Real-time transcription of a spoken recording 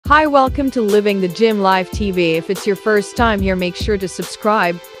Hi, welcome to Living the Gym Live TV. If it's your first time here, make sure to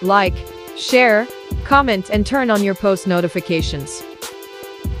subscribe, like, share, comment, and turn on your post notifications.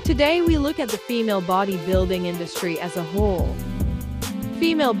 Today we look at the female bodybuilding industry as a whole.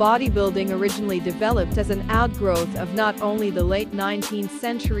 Female bodybuilding originally developed as an outgrowth of not only the late 19th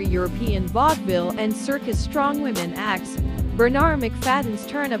century European vaudeville and circus strongwomen acts, Bernard McFadden's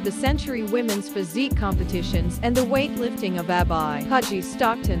turn of the century women's physique competitions, and the weightlifting of Abby Pudgy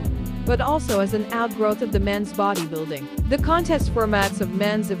Stockton, but also as an outgrowth of the men's bodybuilding. The contest formats of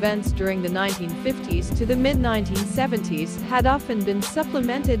men's events during the 1950s to the mid-1970s had often been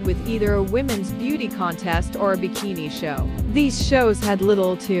supplemented with either a women's beauty contest or a bikini show. These shows had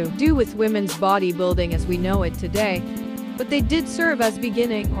little to do with women's bodybuilding as we know it today, but they did serve as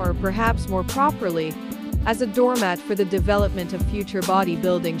beginning, or perhaps more properly, as a doormat for the development of future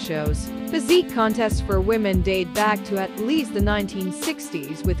bodybuilding shows. Physique contests for women date back to at least the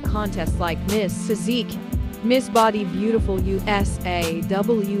 1960s, with contests like Miss Physique, Miss Body Beautiful USA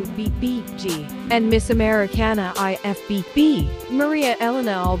WBBG, and Miss Americana Ifbb. Maria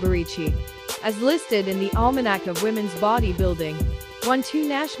Elena Alberici, as listed in the Almanac of Women's Bodybuilding, won 2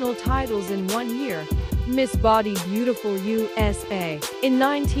 national titles in 1 year. Miss Body Beautiful USA in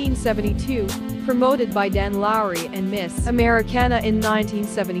 1972, promoted by Dan Lowry, and Miss Americana in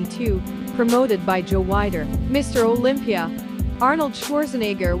 1972, promoted by Joe Weider. Mr. Olympia Arnold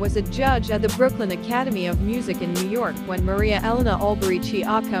Schwarzenegger was a judge at the Brooklyn Academy of Music in New York when Maria Elena Alberici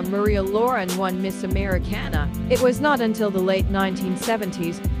aka Maria Lauren won Miss Americana. It was not until the late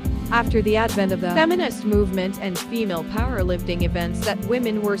 1970s, after the advent of the feminist movement and female powerlifting events, that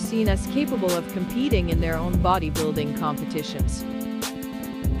women were seen as capable of competing in their own bodybuilding competitions.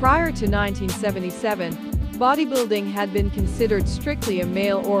 Prior to 1977, bodybuilding had been considered strictly a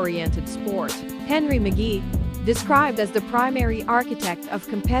male-oriented sport. Henry McGee, described as the primary architect of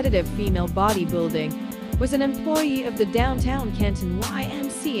competitive female bodybuilding, was an employee of the downtown Canton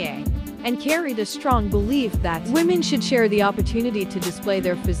YMCA, and carried a strong belief that women should share the opportunity to display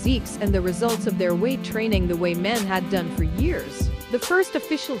their physiques and the results of their weight training the way men had done for years. The first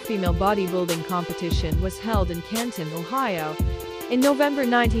official female bodybuilding competition was held in Canton, Ohio, in November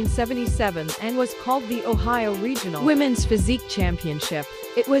 1977 and was called the Ohio Regional Women's Physique Championship.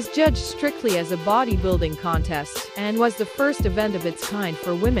 It was judged strictly as a bodybuilding contest and was the first event of its kind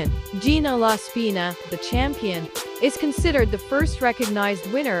for women. Gina La Spina, the champion, is considered the first recognized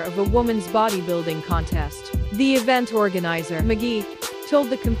winner of a women's bodybuilding contest. The event organizer, McGee, told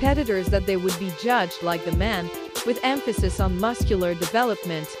the competitors that they would be judged like the men, with emphasis on muscular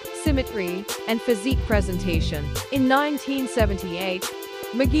development, symmetry, and physique presentation. In 1978,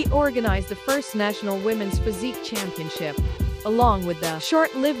 McGee organized the first National Women's Physique Championship, along with the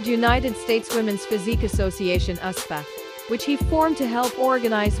short-lived United States Women's Physique Association USPA, which he formed to help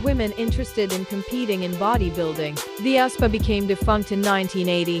organize women interested in competing in bodybuilding. The USPA became defunct in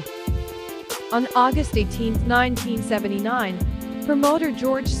 1980. On August 18, 1979, promoter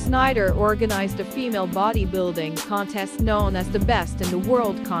George Snyder organized a female bodybuilding contest known as the Best in the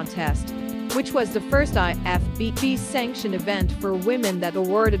World contest, which was the first IFBB-sanctioned event for women that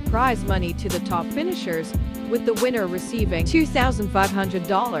awarded prize money to the top finishers, with the winner receiving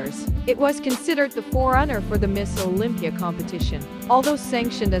 $2,500. It was considered the forerunner for the Miss Olympia competition. Although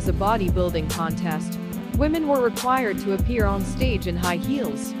sanctioned as a bodybuilding contest, women were required to appear on stage in high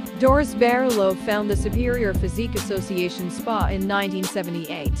heels. Doris Barillo founded the Superior Physique Association SPA in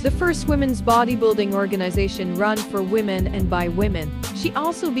 1978, the first women's bodybuilding organization run for women and by women. She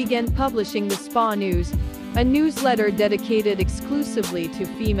also began publishing the SPA News, a newsletter dedicated exclusively to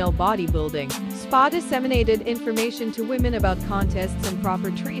female bodybuilding. SPA disseminated information to women about contests and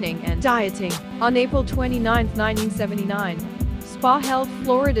proper training and dieting. On April 29, 1979, SPA held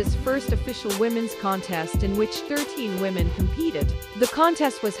Florida's first official women's contest in which 13 women competed. The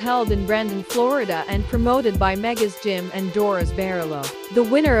contest was held in Brandon, Florida and promoted by Megas Gym and Doris Barillo. The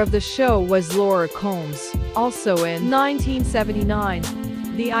winner of the show was Laura Combs. Also in 1979,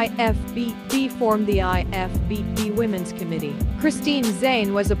 the IFBB formed the IFBB Women's Committee. Christine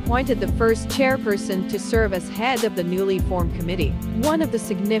Zane was appointed the first chairperson to serve as head of the newly formed committee. One of the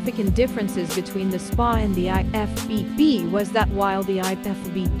significant differences between the SPA and the IFBB was that while the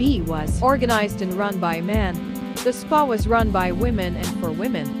IFBB was organized and run by men, the SPA was run by women and for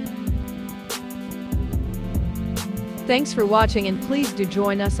women. Thanks for watching, and please do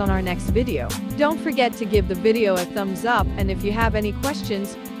join us on our next video. Don't forget to give the video a thumbs up, and if you have any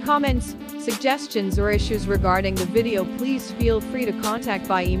questions, comments, suggestions or issues regarding the video, please feel free to contact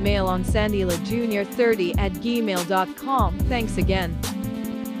by email on sandylajr30@gmail.com. Thanks again.